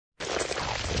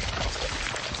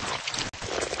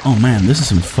Oh man, this is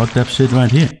some fucked up shit right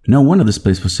here. No wonder this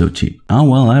place was so cheap. Oh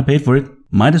well, I paid for it.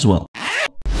 Might as well.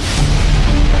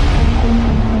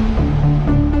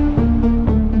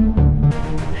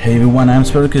 Hey everyone, I'm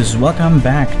Sparrowcus. Welcome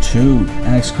back to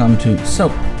XCOM 2.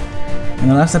 So, in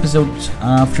the last episode,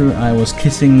 after I was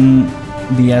kissing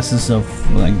the asses of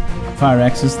like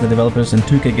Sparrowcus, the developers, and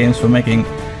 2K Games for making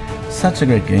such a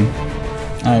great game,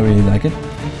 I really like it.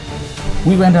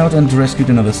 We went out and rescued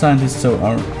another scientist, so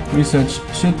our research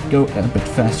should go a bit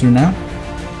faster now.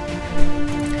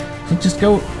 So just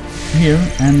go here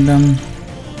and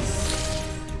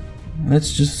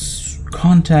let's just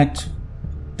contact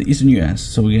the Eastern US.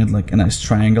 So we get like a nice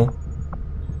triangle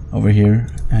over here,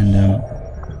 and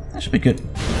that should be good.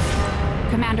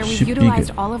 Commander, we've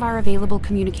utilized all of our available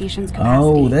communications capacity.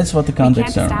 Oh, that's what the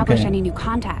contacts are. We can't establish okay. any new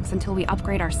contacts until we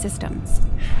upgrade our systems.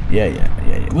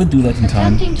 Yeah. We'll do that in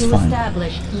time. Attempting it's to fine.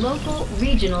 establish local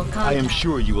regional contacts. I am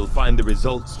sure you will find the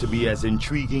results to be as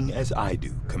intriguing as I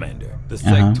do, Commander. The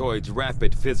sectoid's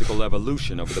rapid physical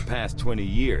evolution over the past 20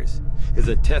 years is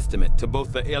a testament to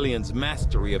both the aliens'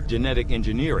 mastery of genetic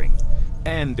engineering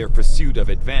and their pursuit of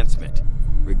advancement,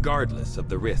 regardless of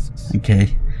the risks.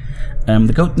 Okay.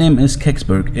 The code name is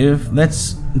Kecksburg. If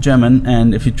that's German,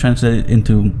 and if you translate it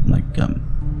into like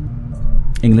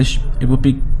English, it would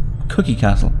be Cookie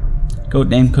Castle. Code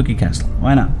name Cookie Castle.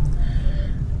 Why not?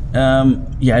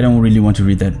 Yeah, I don't really want to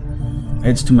read that.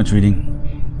 It's too much reading.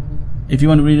 If you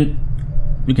want to read it,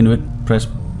 you can do it. Press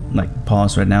like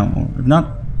pause right now, or if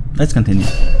not, let's continue.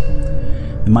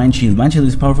 The Mind Shield. Mind Shield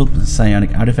is a powerful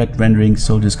psionic artifact rendering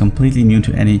soldiers completely immune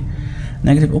to any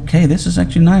negative. Okay, this is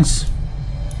actually nice.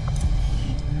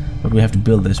 But we have to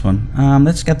build this one.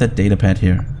 Let's get that data pad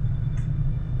here.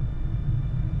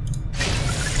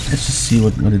 Let's just see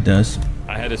what it does.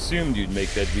 I had assumed you'd make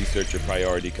that research a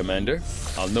priority, Commander.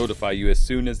 I'll notify you as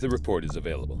soon as the report is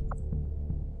available.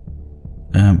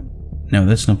 No,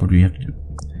 that's not what we have to do.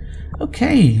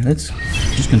 Okay, let's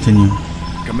just continue.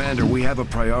 Commander, we have a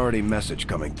priority message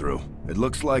coming through. It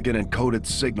looks like an encoded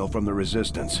signal from the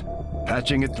Resistance.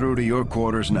 Patching it through to your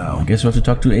quarters now. I guess we have to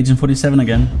talk to Agent 47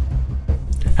 again.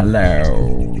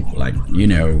 Hello, like, you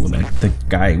know, like the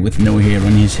guy with no hair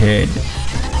on his head.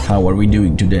 How are we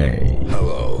doing today?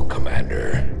 Hello,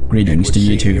 Commander. Greetings to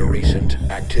you too. Your recent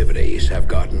activities have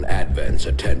gotten Advent's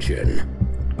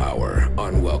attention. Our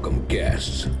unwelcome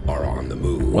guests are on the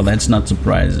move. Well, that's not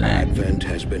surprising. Advent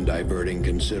has been diverting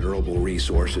considerable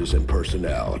resources and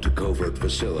personnel to covert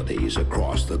facilities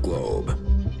across the globe.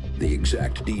 The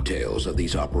exact details of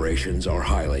these operations are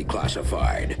highly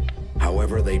classified.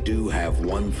 However, they do have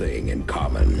one thing in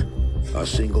common. A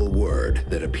single word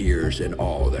that appears in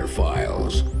all their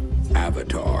files.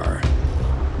 Avatar.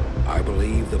 I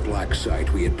believe the black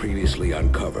site we had previously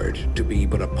uncovered to be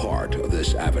but a part of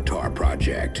this Avatar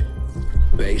project.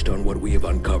 Based on what we have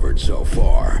uncovered so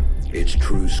far, its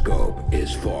true scope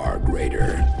is far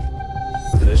greater.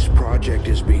 This project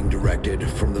is being directed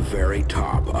from the very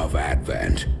top of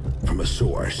Advent, from a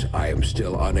source I am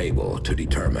still unable to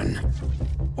determine.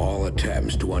 All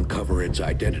attempts to uncover its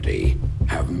identity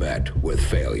have met with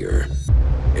failure.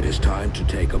 It is time to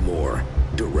take a more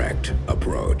direct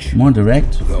approach. More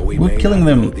direct? Though we We're may killing not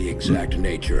them. know the exact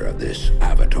nature of this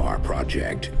Avatar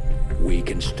project, we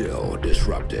can still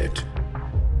disrupt it.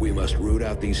 We must root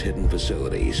out these hidden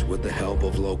facilities with the help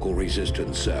of local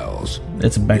resistance cells.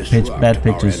 That's a bad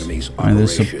pictures. They're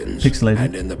so pixelated.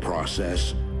 And in the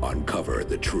process, uncover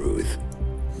the truth.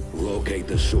 Locate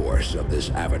the source of this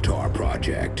Avatar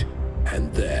project,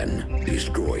 and then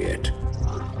destroy it.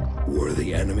 Were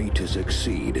the enemy to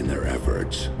succeed in their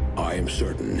efforts, I am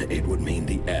certain it would mean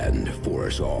the end for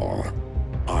us all.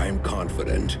 I am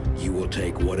confident you will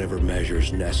take whatever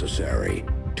measures necessary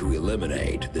to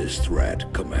eliminate this threat,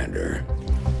 Commander.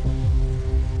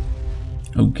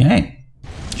 Okay.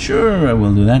 Sure, I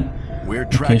will do that. We're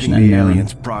tracking the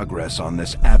aliens' progress on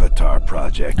this Avatar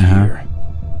project here.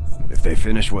 If they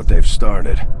finish what they've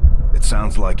started, it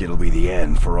sounds like it'll be the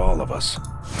end for all of us.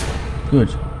 Good.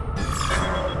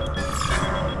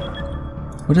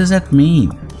 What does that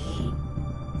mean?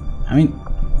 I mean,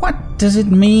 what does it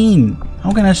mean?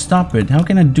 How can I stop it? How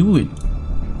can I do it?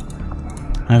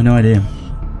 I have no idea.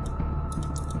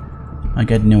 I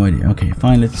got no idea. Okay,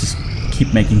 fine, let's just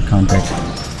keep making contact.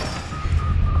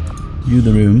 View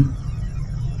the room.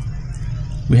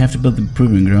 We have to build the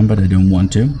proving ground, but I don't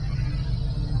want to.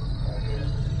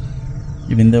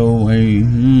 Even though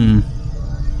it'd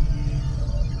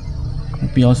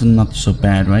be also not so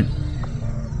bad, right?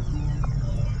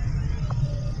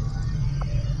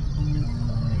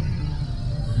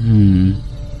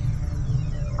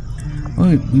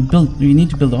 Oh, we need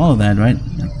to build all of that, right?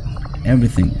 Like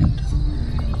everything. And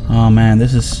Oh man,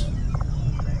 this is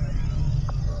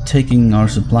taking our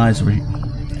supplies away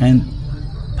and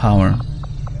power.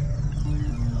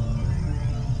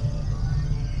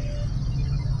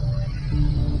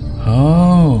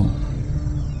 Oh,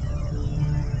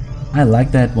 I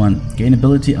like that one. Gain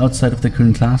ability outside of the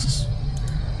current classes.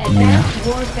 Advanced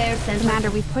warfare center.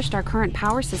 Commander, we've pushed our current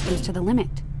power systems to the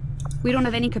limit. We don't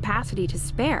have any capacity to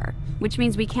spare, which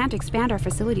means we can't expand our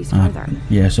facilities further.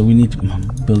 Yeah, so we need to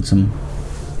build some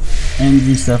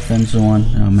energy stuff and so on.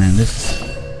 Oh man, this is...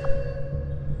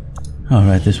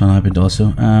 Alright, this one happened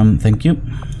also. Thank you.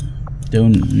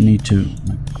 Don't need to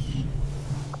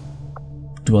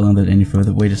dwell on that any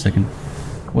further. Wait a second.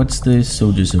 What's the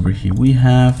soldiers over here? We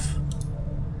have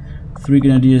 3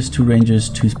 grenadiers, 2 rangers,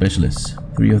 2 specialists.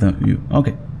 3 of them.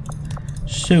 Okay.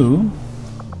 So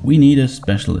we need a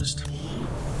specialist.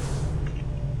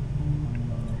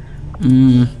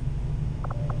 Anna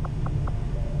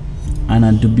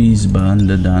Dubizba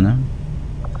Ladana.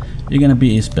 You're gonna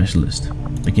be a specialist.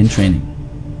 Begin training.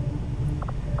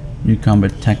 New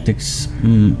combat tactics.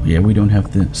 Yeah, we don't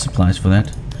have the supplies for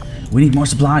that. We need more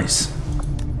supplies.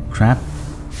 Crap.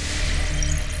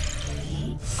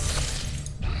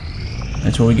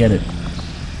 That's where we get it.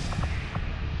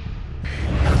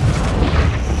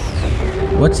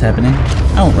 What's happening?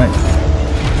 Oh, right.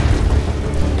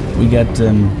 We got,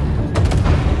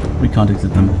 we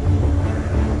contacted them.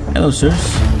 Hello,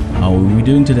 sirs. How are we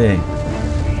doing today?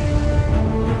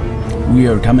 We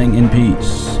are coming in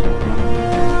peace.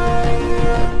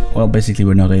 Well, basically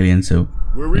we're not aliens, so...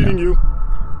 We're reading you.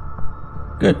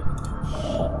 Good.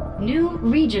 New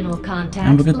regional contacts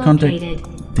And we could located.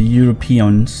 contact the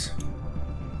Europeans.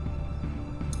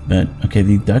 But, okay,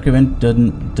 the dark event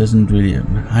doesn't really...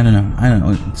 I don't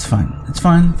know. It's fine. It's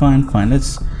fine.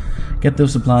 Let's get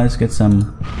those supplies, get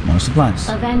some more supplies.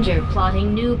 Avenger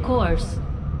plotting new course.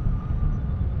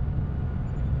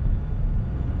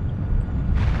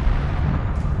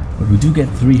 But we do get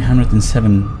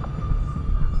 307,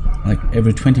 like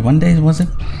every 21 days, was it?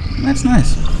 That's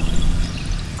nice.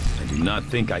 I do not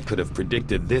think I could have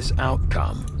predicted this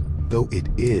outcome, though it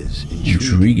is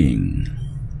Intriguing.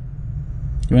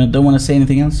 You don't want to say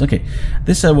anything else? Okay,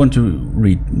 this I want to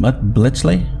read. What?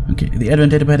 Blitzley? Okay, the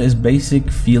Advent Datapad is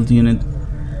basic field unit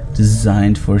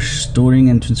designed for storing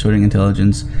and transferring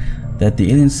intelligence that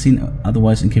the aliens seem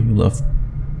otherwise incapable of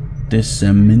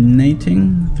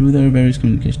disseminating through their various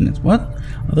communication nets. What?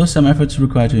 Although some efforts are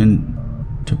required to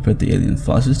interpret the alien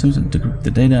file systems and decrypt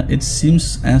the data, it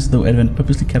seems as though Advent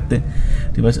purposely kept the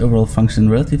device overall function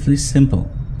relatively simple.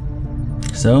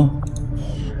 So,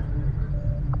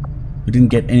 we didn't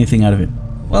get anything out of it.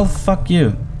 Well, fuck you.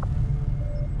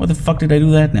 What the fuck did I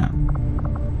do that now?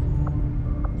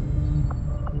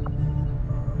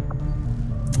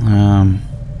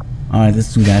 Alright,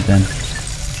 let's do that then.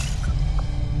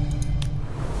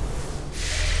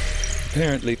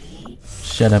 Apparently.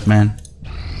 Shut up, man.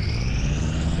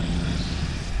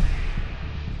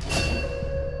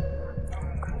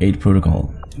 Aid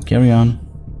protocol. Carry on.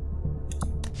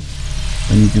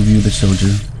 I need to view the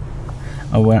soldier.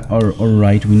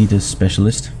 Alright, we need a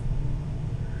specialist.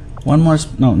 One more,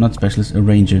 no, not specialist, a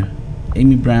ranger.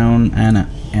 Amy Brown, Anna.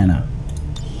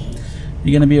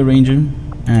 You're gonna be a ranger,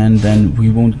 and then we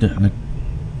won't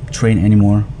train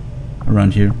anymore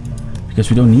around here because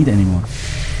we don't need any more.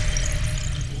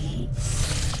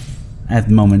 At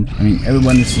the moment, I mean,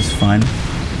 everyone is just fine.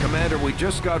 Commander, we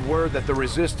just got word that the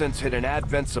Resistance hit an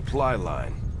Advent supply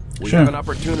line. We Sure. have an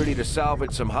opportunity to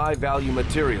salvage some high-value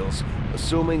materials,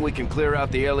 assuming we can clear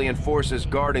out the alien forces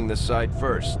guarding the site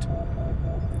first.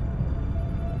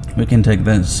 We can take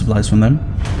the supplies from them.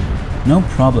 No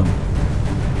problem.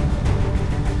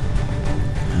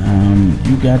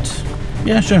 You got...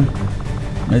 Yeah, sure.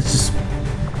 Let's just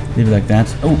leave it like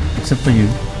that. Oh, except for you.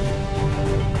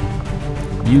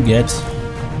 You get...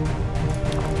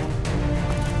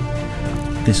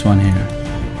 this one here.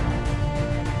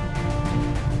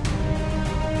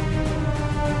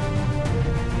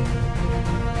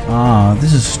 Ah,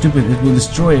 this is stupid. It will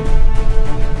destroy it.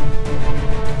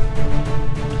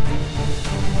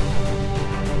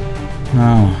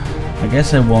 No, I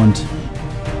guess I won't.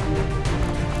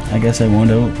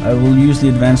 I will use the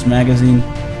advanced magazine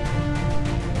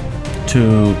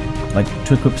to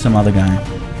equip some other guy.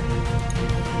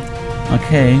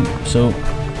 Okay, so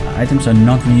items are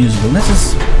not reusable. This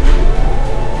is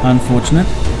unfortunate.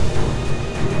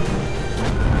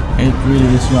 It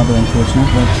really is rather unfortunate,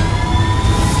 but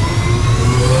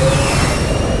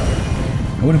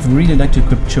I would have really liked to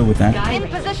equip Cho with that. In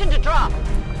position to drop.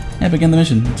 Yeah, begin the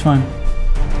mission. It's fine.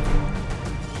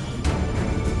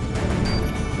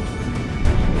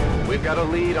 We've got a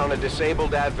lead on a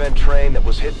disabled Advent train that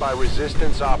was hit by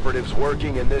resistance operatives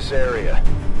working in this area.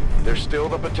 There's still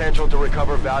the potential to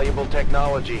recover valuable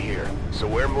technology here, so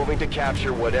we're moving to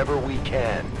capture whatever we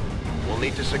can. We'll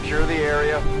need to secure the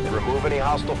area and remove any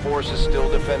hostile forces still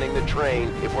defending the train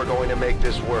if we're going to make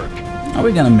this work. Are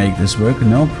we gonna make this work?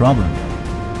 No problem.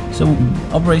 So,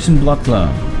 Operation Blood Claw.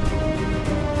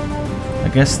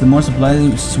 I guess the more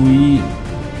supplies we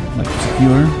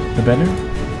secure, the better.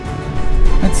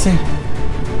 Let's see.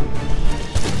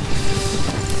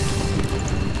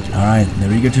 Alright,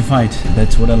 they're eager to fight.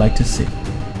 That's what I like to see.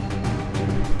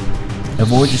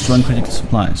 Avoid destroying critical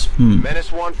supplies. Menace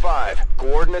 1-5.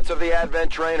 Coordinates of the Advent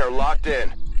train are locked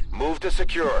in. Move to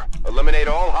secure. Eliminate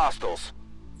all hostiles.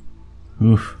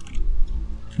 Oof.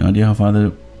 No idea how far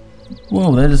the...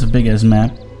 Whoa, that is a big ass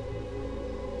map.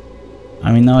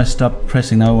 I mean, now I stopped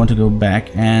pressing. Now I want to go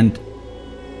back and...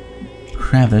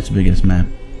 Crap, that's a big ass map.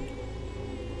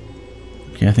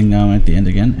 Okay, I think now I'm at the end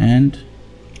again. And...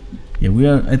 Yeah, we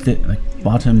are at the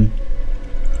bottom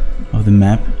of the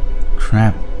map.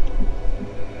 Crap.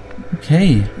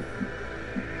 Okay.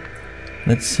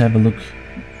 Let's have a look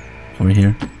over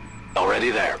here.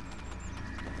 Already there.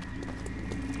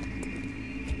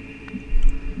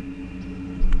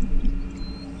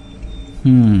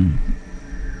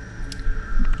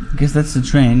 I guess that's the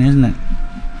train, isn't it?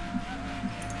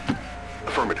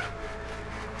 Affirmative.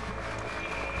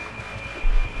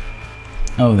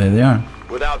 Oh, there they are.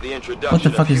 Without the introduction What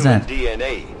the fuck of is human that?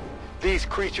 DNA, these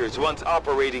creatures once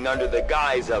operating under the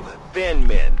guise of thin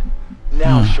men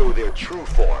now show their true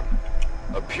form.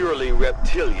 A purely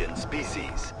reptilian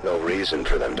species. No reason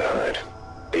for them to hide.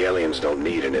 The aliens don't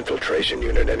need an infiltration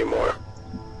unit anymore.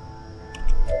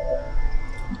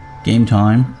 Game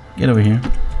time. Get over here.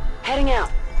 Heading out.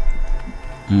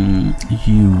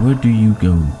 Where do you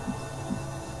go?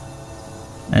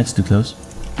 That's too close.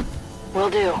 Will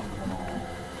do.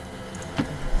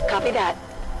 Copy that.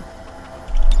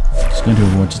 Just going to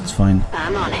Overwatch, it's fine.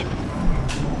 I'm on it.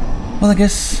 Well, I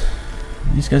guess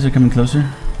these guys are coming closer.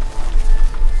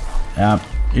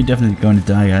 You're definitely going to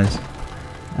die, guys.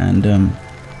 And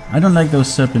I don't like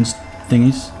those serpents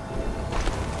thingies.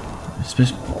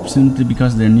 Especially simply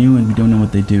because they're new and we don't know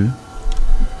what they do.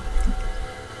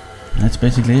 That's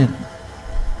basically it.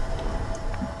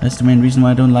 That's the main reason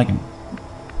why I don't like them.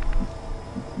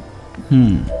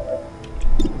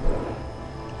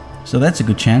 So that's a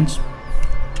good chance.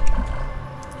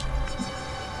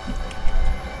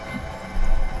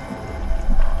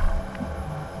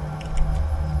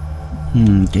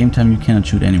 Game time, you cannot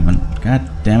shoot anyone. God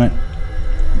damn it.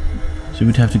 So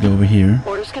we'd have to go over here.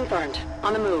 Orders confirmed.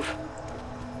 On the move.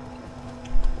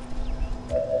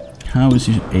 How is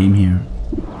your aim here?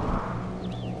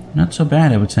 Not so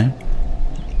bad, I would say.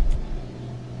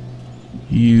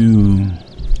 You...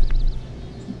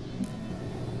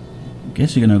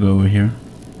 Guess you're gonna go over here.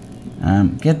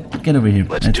 Get over here.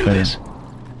 Let's That's do better. this.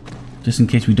 Just in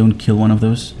case we don't kill one of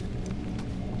those.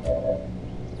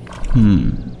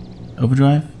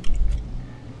 Overdrive?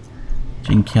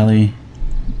 Gene Kelly.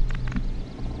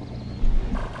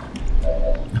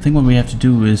 I think what we have to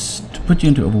do is to put you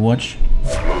into Overwatch.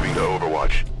 Moving to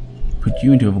Overwatch. Put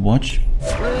you into Overwatch.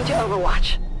 Moving to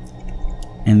Overwatch.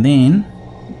 And then...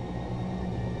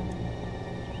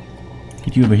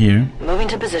 get you over here. Moving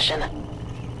to position. I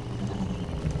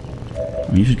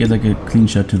mean, you should get like a clean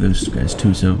shot to those guys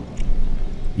too, so...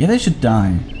 Yeah, they should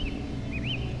die.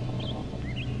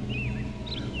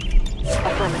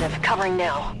 Affirmative. Covering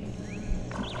now.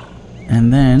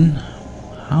 And then...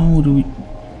 how do we...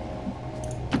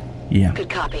 Yeah. Good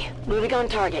copy. Moving on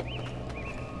target.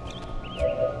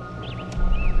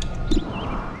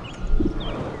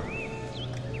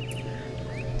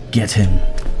 Get him.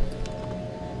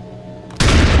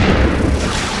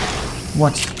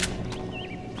 What?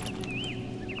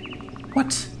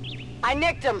 What? I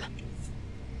nicked him.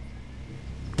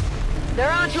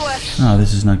 They're onto us. Oh,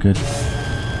 this is not good.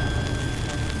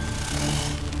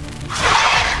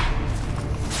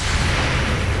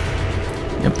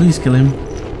 Yeah, please kill him.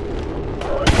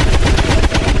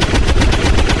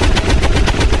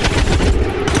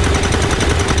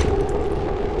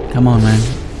 Come on, man.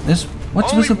 This...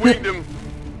 what's with the pit?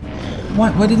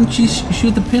 Why didn't she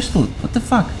shoot the pistol? What the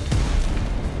fuck?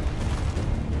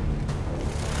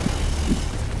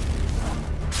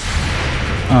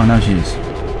 Oh, now she is.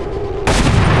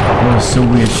 That was so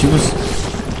weird. She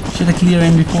had a clear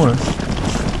aim before.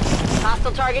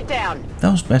 Hostile target down.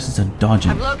 Those bastards are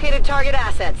dodging. I've located target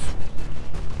assets.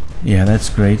 Yeah, that's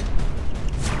great.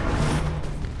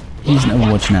 He's in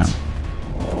Overwatch now.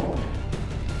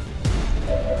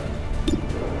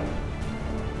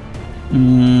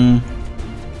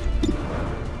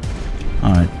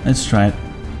 Let's try it.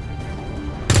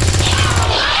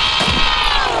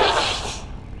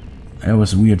 That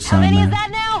was a weird sound. How many there. is that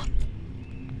now?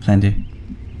 Plenty.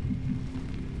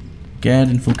 Get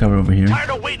in full cover over here. Tired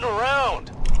of waiting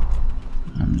around.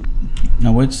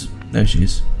 Now what's... There she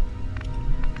is.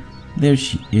 There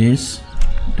she is.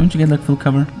 Don't you get like full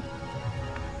cover?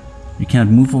 You cannot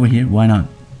move over here? Why not?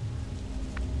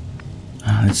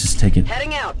 Let's just take it.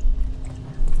 Heading out.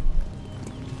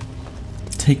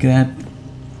 Take that.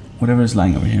 Whatever is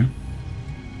lying over here.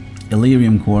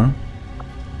 Illyrium core.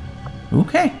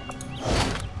 Okay.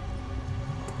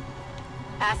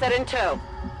 Asset in tow.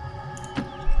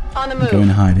 On the move. Go in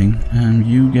hiding. And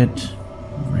you get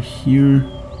over here.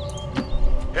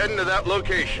 Heading to that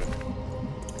location.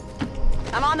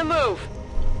 I'm on the move.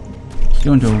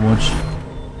 Go into Overwatch.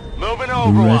 Moving The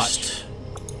Overwatch. rest.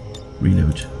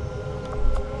 Reload.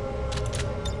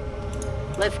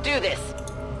 Let's do this.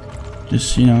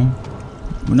 Just, you know,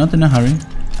 we're not in a hurry.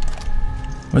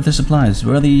 Where are the supplies?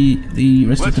 Where are the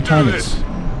rest Let's of the do targets? this.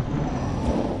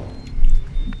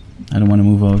 I don't want to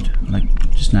move out like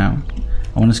just now.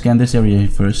 I want to scan this area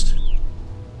first.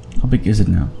 How big is it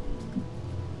now?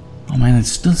 Oh man,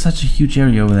 it's still such a huge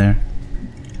area over there.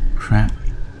 Crap.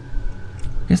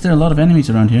 Guess there are a lot of enemies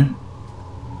around here.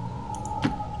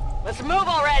 Let's move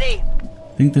already.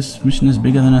 I think this mission is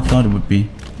bigger than I thought it would be.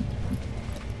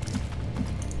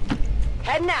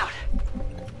 Heading out.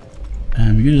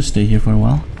 You just stay here for a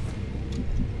while.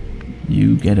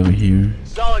 You get over here.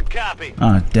 Solid copy.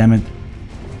 Ah, damn it.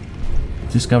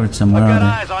 Discovered somewhere. I've got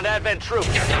Are eyes on Advent troops.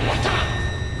 they?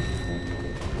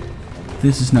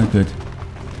 This is not good.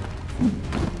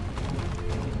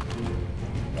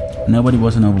 Nobody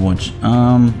was in Overwatch.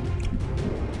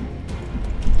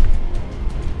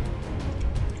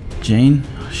 Jane?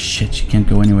 Oh, shit, she can't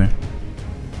go anywhere.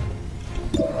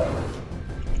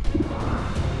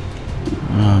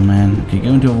 Oh man. Okay,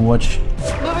 go into Overwatch.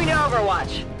 Moving to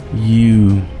Overwatch.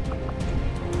 You.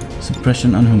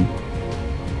 Suppression on whom?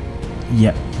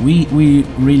 Yeah, we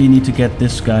really need to get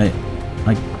this guy,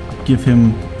 like, give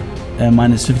him a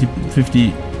minus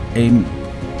 50 aim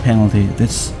penalty.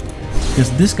 This,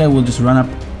 because this guy will just run up.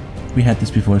 We had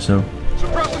this before, so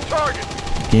Suppressing target.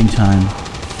 game time.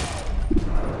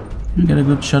 We got a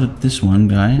good shot at this one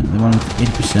guy, the one with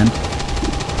 80%.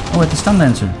 Oh, at the stun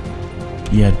lancer.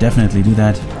 Yeah, definitely do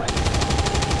that.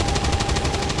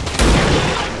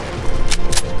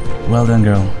 Well done,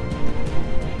 girl.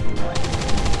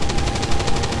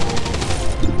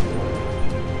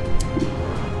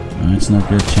 Oh, it's not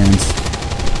good chance.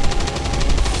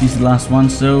 She's the last one,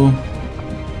 so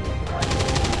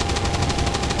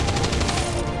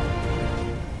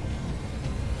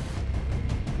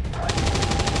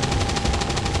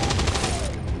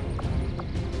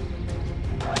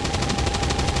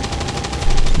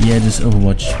yeah, just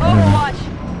Overwatch. Whatever. Overwatch.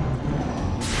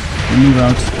 Move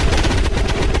out.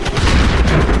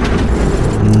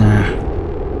 Nah.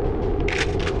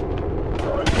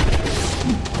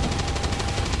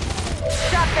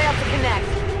 Shot failed to connect.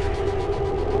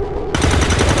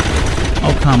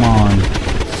 Oh, come on.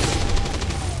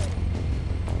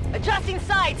 Adjusting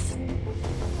sights.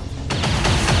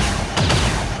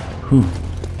 Whew.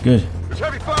 Good. There's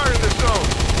heavy fire in this zone.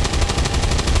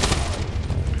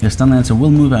 The stun lancer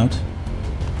will move out.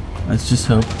 Let's just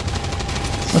hope.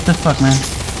 What the fuck, man?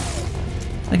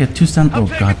 I got 2 stun. Oh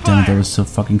god damn it, that was so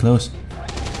fucking close.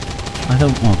 I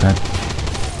thought. Oh god.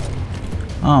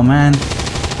 Oh man.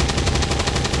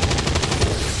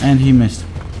 And he missed.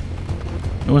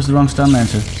 It was the wrong stun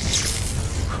lancer.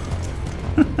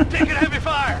 Taking heavy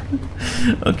fire.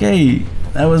 Okay,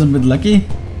 that was a bit lucky,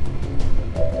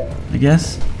 I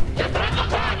guess.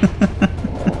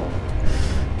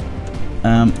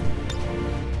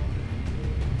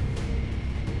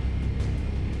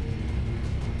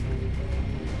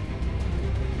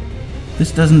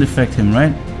 This doesn't affect him,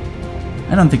 right?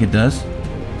 I don't think it does.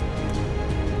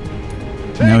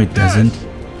 No, it doesn't.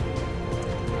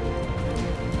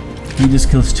 He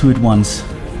just kills 2 at once.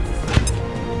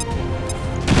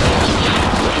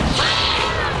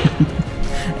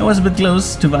 It was a bit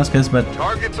close to Vasquez, but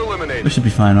Targets we eliminated. should be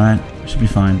fine, right? We should be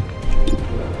fine.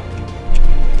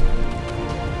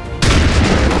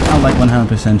 I like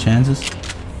 100% chances.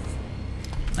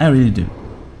 I really do.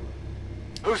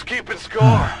 Who's keeping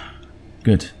score?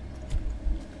 Good.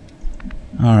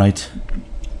 Alright.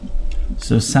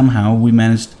 So somehow we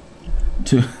managed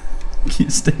to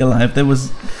stay alive. That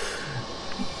was...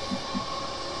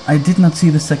 I did not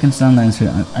see the second stun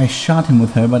lancer. I shot him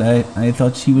with her, but I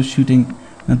thought she was shooting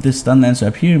not this stun lancer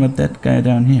up here, but that guy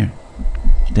down here.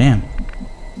 Damn.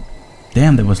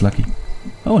 Damn, that was lucky.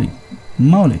 Holy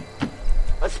moly.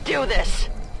 Let's do this.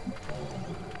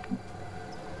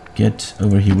 get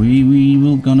over here. We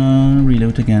will gonna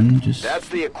reload again. Just That's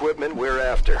the equipment we're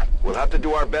after. We'll have to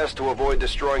do our best to avoid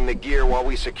destroying the gear while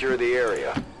we secure the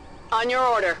area. On your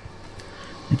order.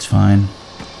 it's fine.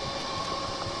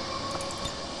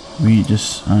 We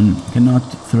just cannot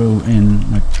throw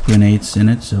in like grenades in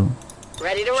it, so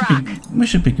Ready to rock. we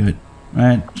should be good,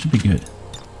 right? Should be good.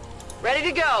 Ready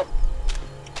to go.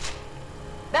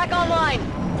 Back online.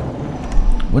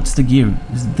 What's the gear?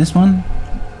 Is it this one,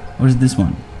 or is it this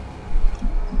one?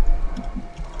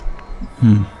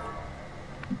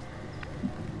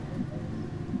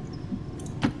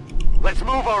 Let's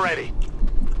move already.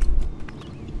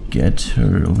 Get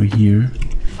her over here.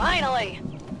 Finally.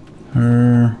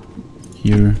 Her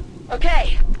here.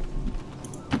 Okay.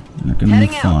 We're not gonna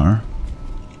move far.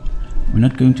 We're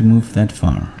not going to move that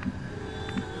far.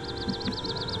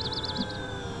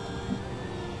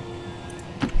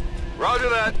 Roger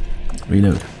that.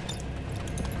 Reload.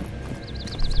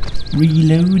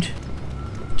 Reload.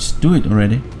 Just do it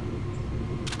already.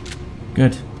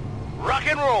 Good. Rock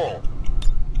and roll.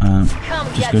 Come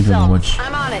Just get going to some. Overwatch.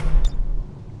 I'm on it.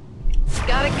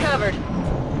 Got it covered.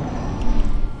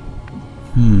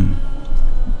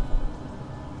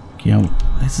 Okay,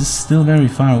 this is still very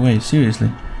far away,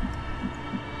 seriously.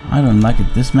 I don't like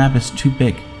it. This map is too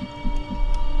big.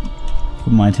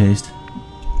 For my taste.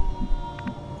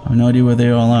 I have no idea where they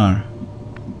all are.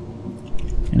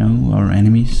 You know, our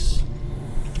enemies.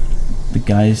 The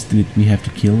guys that we have to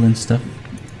kill and stuff.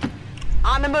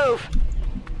 On the move.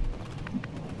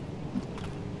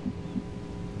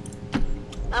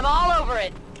 I'm all over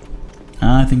it.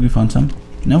 I think we found some.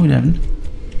 No, we haven't.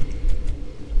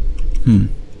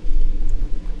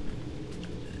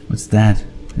 What's that?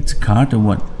 It's a cart or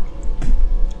what?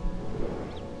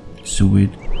 So weird.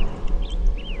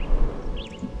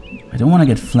 I don't want to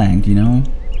get flanked, you know?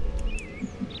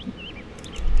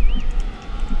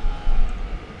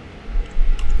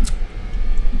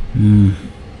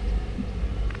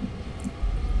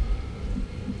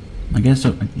 I guess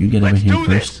so. You get over here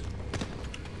first.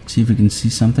 See if we can see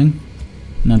something.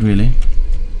 Not really.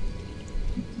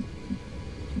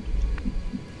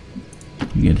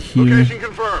 You get here. Location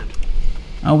confirmed.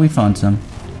 Oh, we found some.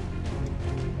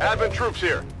 Advent troops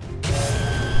here.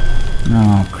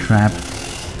 Oh, crap.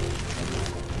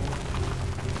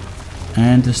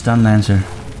 And the stun lancer.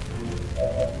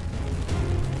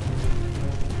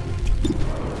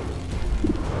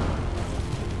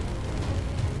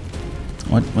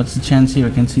 What's the chance here?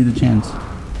 I can see the chance.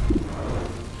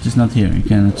 Just not here. You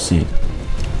cannot see it.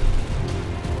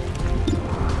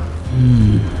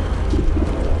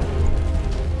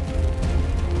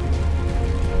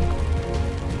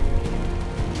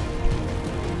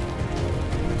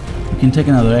 We can take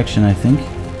another action, I think.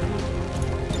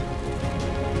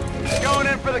 Going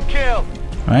in for the kill.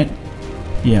 Right?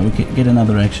 Yeah, we can get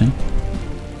another action.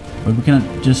 But we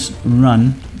cannot just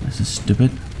run. This is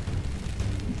stupid.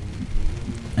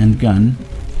 And gun.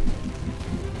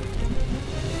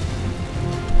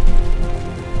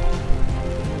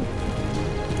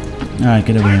 Alright,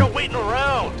 get over here. Waiting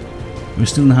around. We're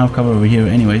still in half cover over here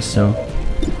anyway, so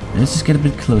let's just get a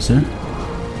bit closer.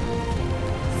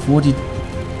 40.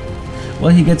 Well,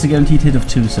 he gets a guaranteed hit of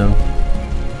 2, so.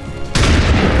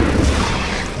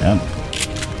 Yep.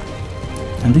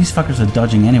 And these fuckers are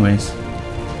dodging anyways.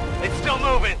 It's still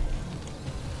moving.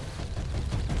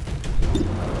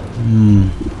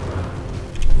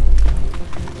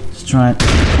 Let's try it.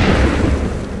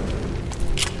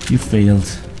 You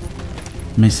failed.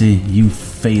 Missy, you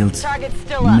failed Target's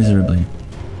still up. miserably.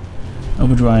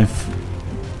 Overdrive.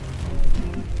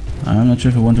 I'm not sure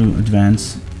if I want to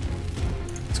advance.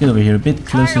 Let's get over here a bit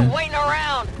closer. Waiting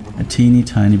around. A teeny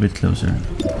tiny bit closer.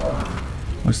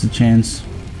 What's the chance?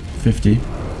 50.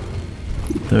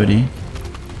 30.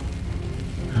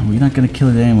 Oh, we're not gonna kill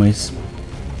it anyways.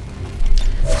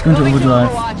 It's going to Moving overdrive.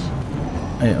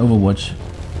 Overwatch. Overwatch.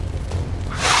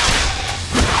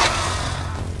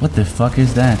 What the fuck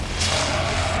is that?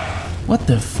 What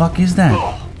the fuck is that?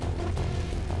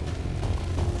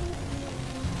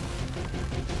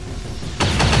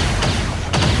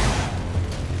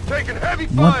 Taking heavy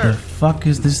What the fire. fuck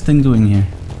is this thing doing here?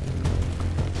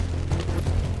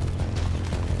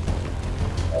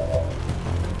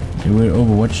 Okay, we're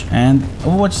Overwatch, and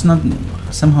Overwatch is not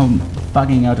somehow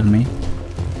bugging out on me.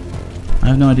 I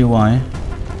have no idea why.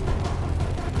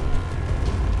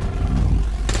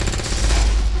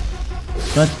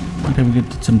 But okay, we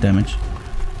did some damage.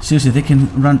 Seriously, they can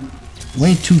run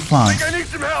way too far. I need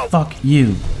some help. Fuck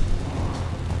you.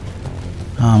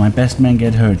 Ah, my best man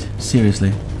get hurt.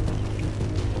 Seriously.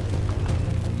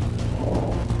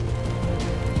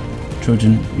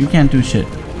 Trojan, you can't do shit.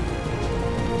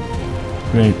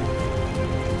 Great.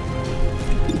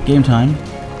 Game time.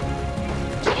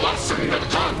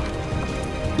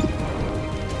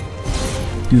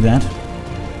 Do that.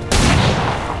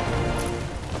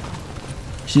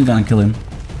 She's gonna kill him.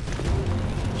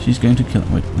 She's going to kill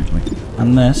him. Wait.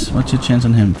 Unless, what's your chance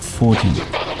on him? 14.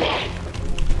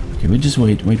 Okay, we just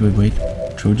wait.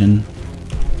 Trojan.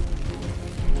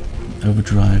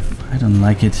 Overdrive. I don't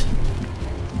like it.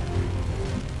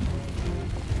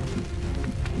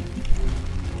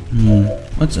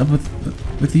 What's up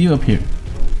with you up here?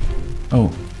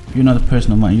 Oh, you're not a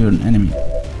person of mine, you're an enemy.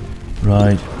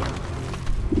 Right.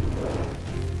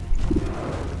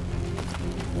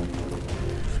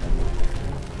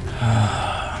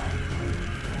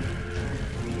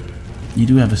 You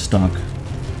do have a stock,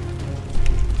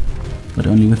 but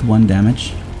only with 1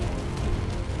 damage.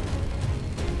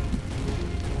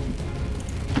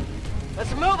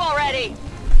 Let's move already.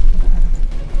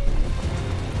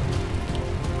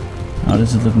 How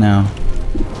does it look now?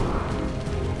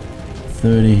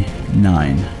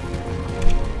 39.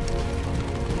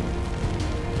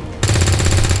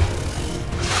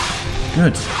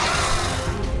 Good.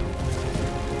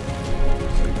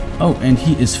 Oh, and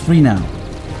he is free now.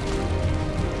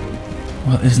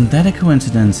 Well, isn't that a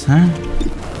coincidence, huh?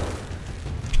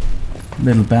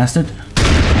 Little bastard.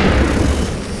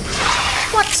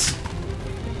 What?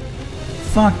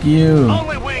 Fuck you.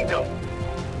 Only winged him.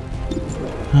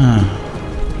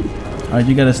 Alright,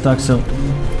 you got a stock, so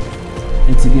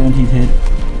it's a guaranteed hit.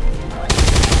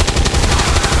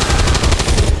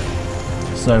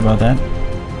 Sorry about that.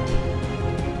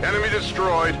 Enemy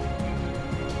destroyed.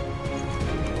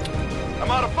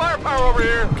 I'm out of firepower over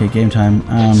here. Okay, game time.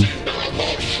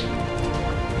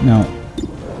 No.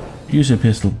 Use your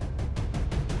pistol.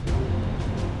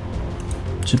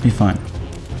 Should be fine.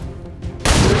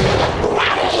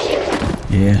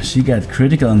 Yeah, she got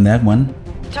critical on that one.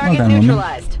 Target well done,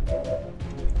 neutralized. Woman.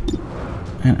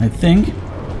 And I think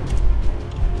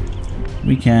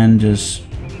we can just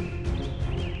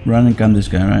run and gun this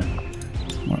guy, right?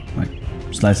 Or like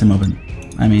slice him open.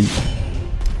 I mean,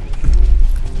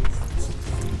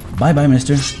 bye bye,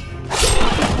 mister.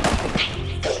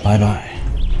 Bye bye.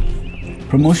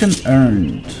 Promotion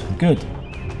earned. Good.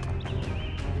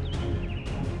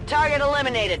 Target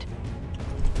eliminated.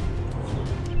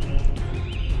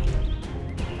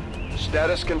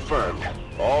 Status confirmed.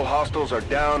 All hostiles are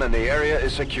down and the area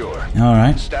is secure.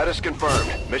 Alright. Status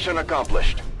confirmed. Mission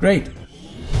accomplished. Great.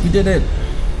 We did it.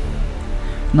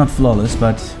 Not flawless,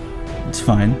 but it's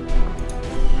fine.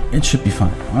 It should be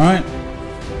fine. Alright.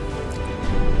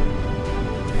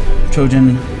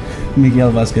 Trojan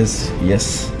Miguel Vasquez.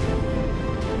 Yes.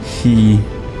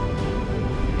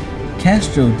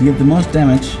 Castro dealt the most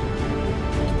damage.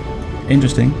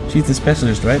 Interesting. She's the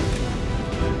specialist, right?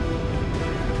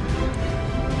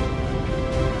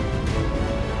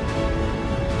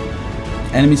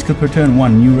 Enemies killed per turn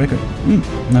 1, new record.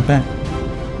 Not bad.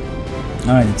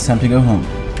 Alright, it's time to go home.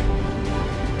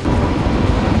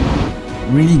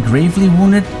 Really gravely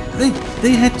wounded?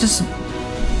 They had just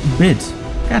bit.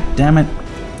 God damn it.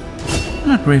 I'm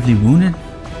not gravely wounded.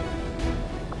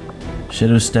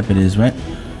 Shadow step it is, right?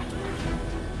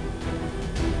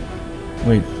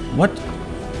 Wait, what?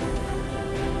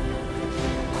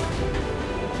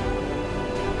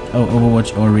 Oh,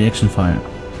 Overwatch or reaction fire.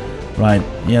 Right,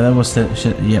 yeah, that was the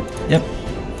shit. Yep.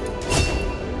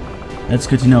 That's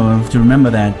good to know. I have to remember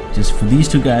that just for these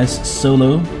two guys,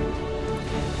 Solo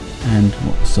and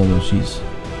well, Solo, she's,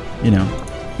 you know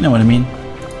what I mean.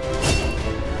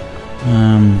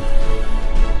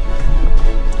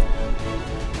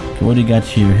 Okay, what do you got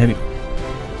here? Heavy.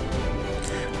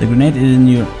 The grenade is in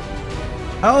your.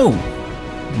 Oh,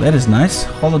 that is nice.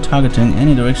 Hollow targeting,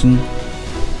 any direction.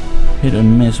 Hit or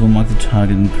miss will mark the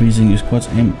target, increasing your squad's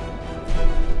aim.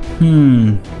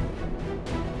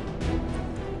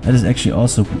 That is actually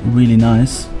also really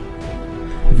nice.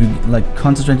 If you like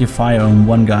concentrate your fire on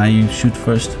one guy, you shoot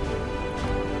first.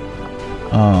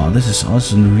 Oh, this is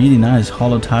also really nice.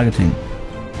 Hollow targeting.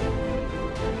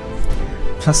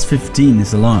 Plus 15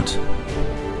 is a lot.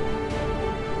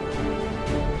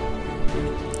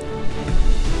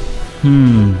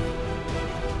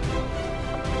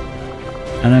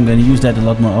 And I'm gonna use that a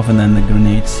lot more often than the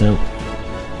grenade, so.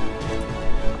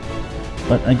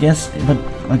 But I guess,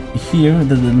 like here,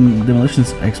 the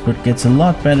demolitions expert gets a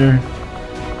lot better,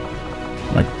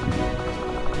 like,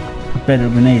 better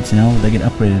grenades, you know, they get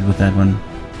upgraded with that one.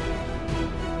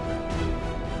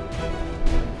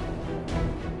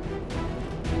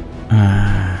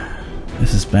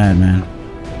 This is bad, man.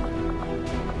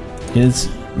 Kids,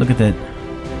 look at that.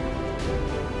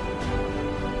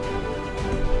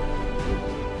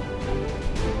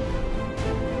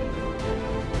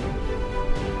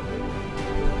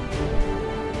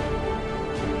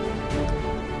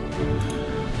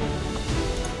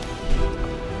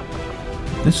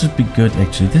 This would be good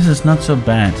actually. This is not so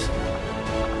bad.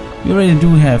 We already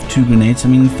do have 2 grenades. I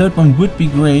mean, the third one would be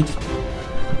great.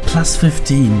 Plus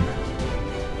 15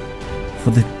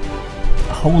 for the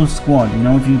whole squad. You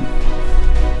know, if you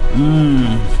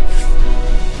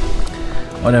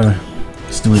whatever,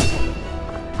 let's do it.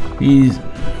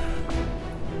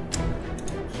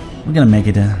 We're gonna make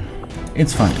it.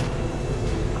 It's fine.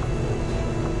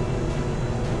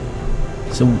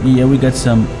 So yeah, we got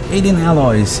some alien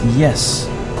alloys. Yes,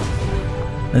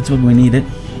 that's what we needed.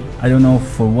 I don't know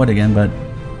for what again, but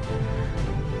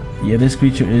yeah, this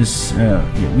creature is. Yeah,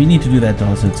 we need to do that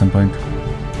also at some point.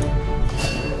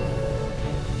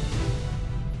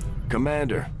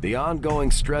 Commander, the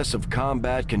ongoing stress of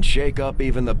combat can shake up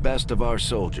even the best of our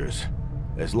soldiers.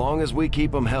 As long as we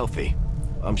keep them healthy,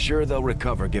 I'm sure they'll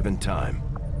recover given time.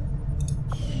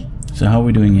 So how are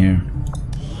we doing here?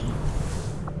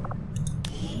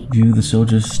 View the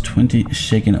soldiers, 20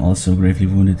 shaken, also gravely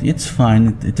wounded. It's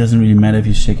fine, it doesn't really matter if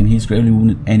he's shaken, he's gravely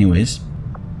wounded anyways.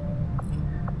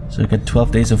 So I got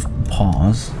 12 days of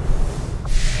pause.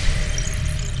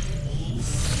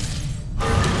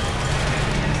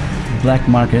 Black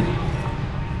market.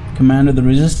 Commander, the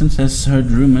resistance has heard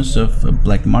rumors of a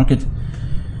black market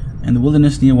in the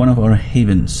wilderness near one of our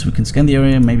havens. We can scan the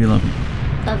area, maybe look.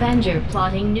 Avenger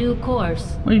plotting new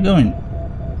course. Where are you going?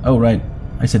 Oh right,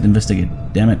 I said investigate.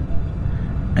 Damn it.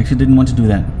 Actually didn't want to do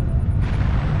that.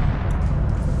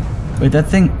 Wait, that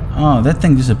thing... Oh, that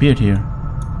thing disappeared here.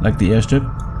 Like the airstrip.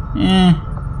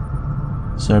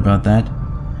 Sorry about that.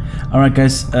 Alright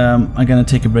guys, I'm gonna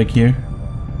take a break here.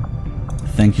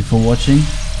 Thank you for watching.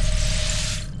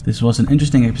 This was an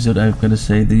interesting episode, I've got to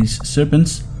say. These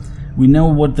serpents, we know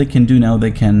what they can do now.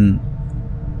 They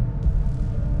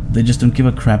just don't give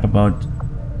a crap about...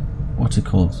 What's it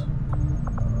called?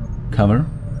 Cover.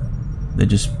 They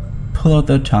just pull out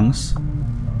their tongues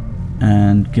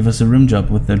and give us a rim job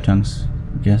with their tongues,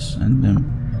 I guess. And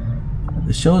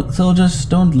the soldiers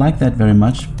don't like that very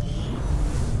much.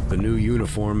 The new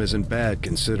uniform isn't bad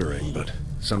considering, but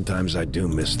sometimes I do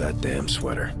miss that damn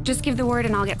sweater. Just give the word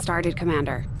and I'll get started,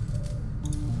 Commander.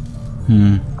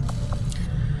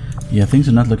 Yeah, things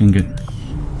are not looking good.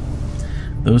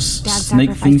 Those Dad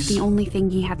snake things... the only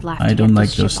thing he had left I don't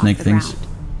like those snake things. Ground.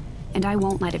 And I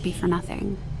won't let it be for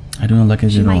nothing. I don't like it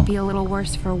at all. She might be a little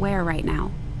worse for wear right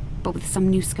now, but with some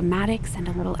new schematics and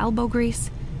a little elbow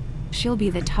grease, she'll be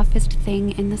the toughest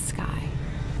thing in the sky.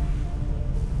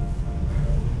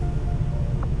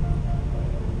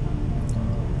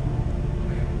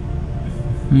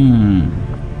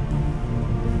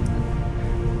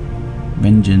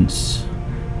 Vengeance.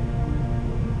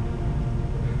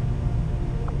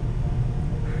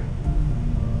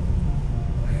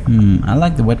 I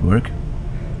like the wet work.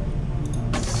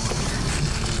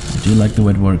 I do like the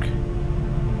wet work.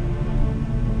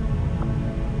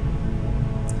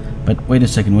 But wait a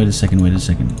second. No,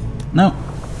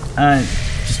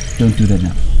 just don't do that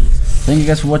now. Thank you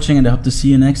guys for watching, and I hope to see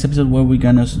you next episode where we're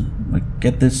gonna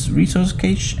get this resource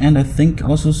cache, and I think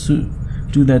also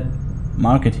do that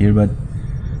market here, but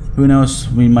who knows,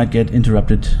 we might get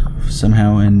interrupted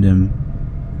somehow and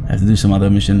have to do some other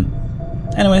mission.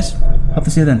 Anyways, hope to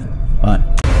see you then. Bye.